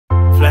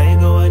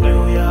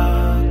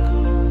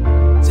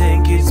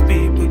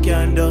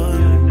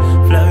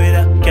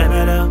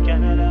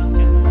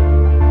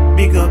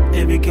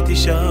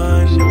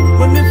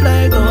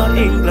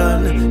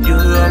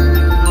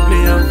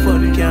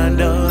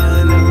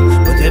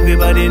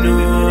everybody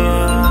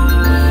know.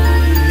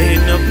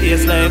 Ain't no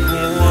place like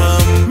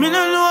home. Me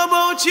no know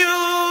about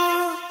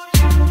you,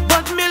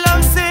 but me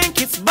love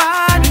sink it's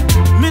bad.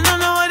 Me no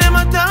know what them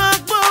a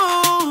talk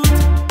about.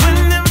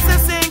 When them say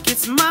sink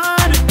it's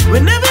mad.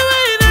 When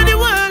everywhere in the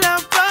world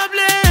have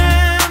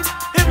problems,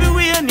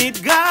 everywhere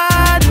need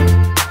God.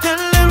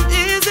 Tell them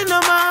easy no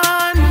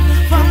man.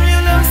 From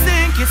your love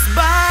sink it's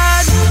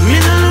bad. Me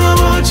no know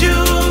about you,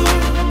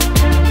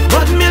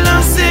 but me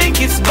love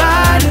sink it's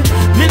bad.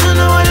 Me no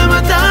know what them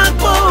a talk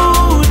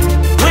about.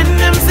 When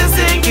them say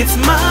sink it's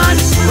mad.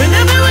 When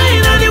everywhere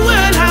in the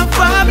world have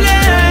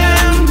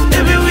problems,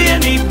 everywhere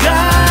need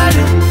God.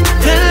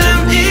 Tell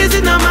them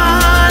easy no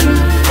man.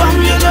 From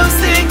your love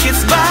sink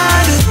it's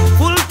bad.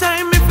 Full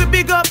time if you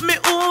big up me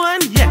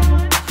own, yeah.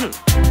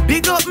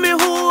 Big up me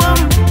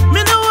home.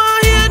 Me no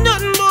want hear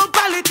nothing about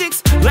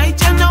politics. Right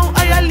now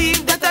I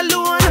leave that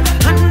alone.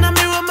 And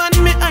me woman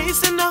me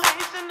ice you know.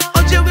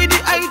 Out you with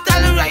the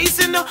ital rice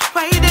you know.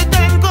 By the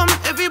time come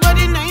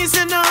everybody nice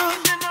you know.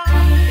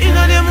 You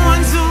know them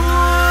one zone.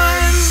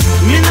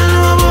 Me no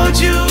know about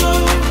you,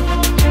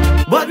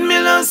 but me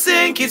love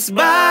sink it's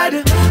bad.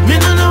 Me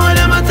no know what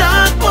them a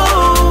talk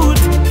about.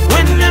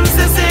 When them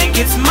say sink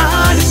it's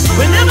mad.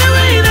 When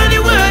everywhere in the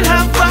world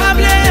have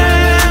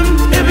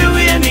problems,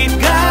 everywhere need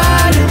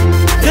God.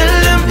 Tell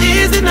them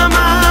easy no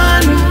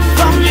man.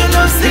 From your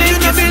love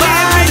sink it's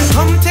bad.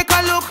 Come take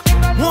a look.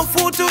 More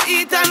food to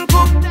eat and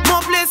cook.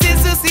 More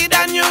places to see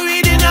than you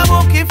read in a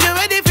book. If you're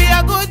ready for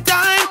a good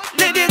time,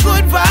 let the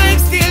good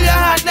vibes steal your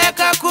heart like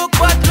a cook.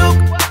 But look,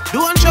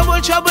 don't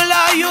trouble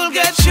or you'll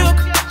get shook.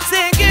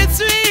 Sink it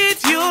sweet,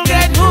 you'll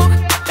get hooked.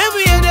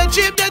 Every other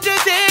trip that you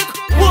take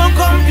won't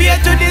compare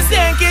to the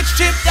sink it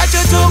trip that you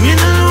took. Me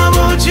no know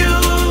about you,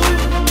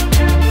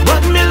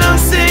 but me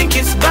love sink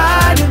it's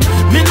bad.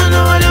 Me no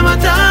know what them a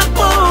talk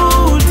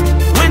about.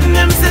 When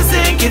them say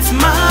sink it's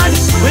mad.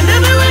 When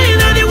everywhere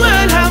in the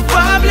world have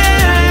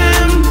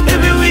problems,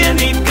 everywhere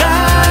need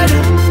God.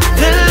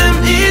 Tell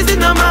them easy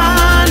no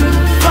man.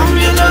 From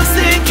your love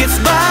sink it's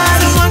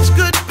bad. So much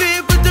good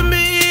people to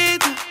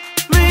meet.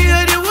 Me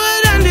hear the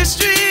word on the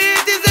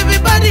street is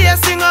everybody a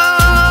sing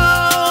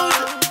out.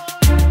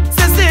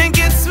 Say sink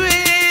it's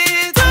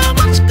sweet. So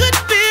much good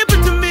people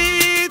to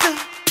meet.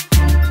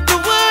 The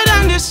word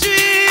on the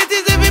street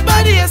is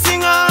everybody a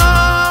sing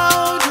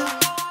out.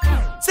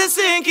 Say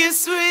sink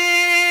it's sweet.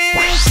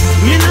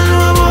 Me no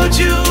know about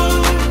you,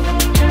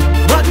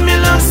 but me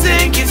love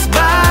sink it's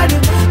bad.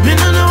 Me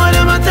no know what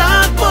them a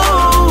talk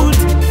about.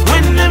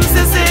 When them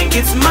say sink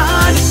it's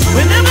mad.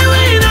 When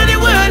everywhere in the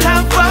world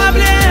have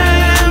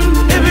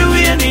problems,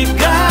 everywhere need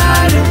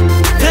God.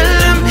 Tell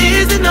them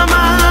easy no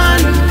man.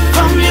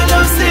 From your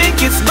love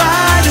sink it's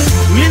bad.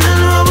 Me no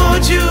know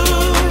about you,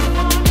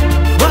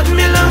 but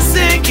me love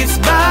sink it's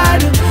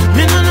bad.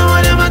 Me no know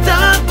what them a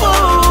talk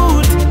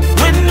about.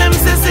 When them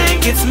say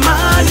sink it's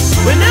mad.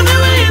 When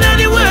everywhere in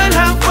the world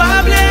have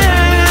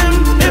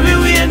problems,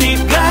 everywhere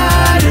need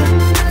God.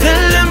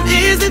 Tell them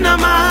easy no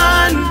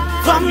man.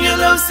 From your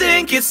love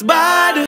sink it's bad.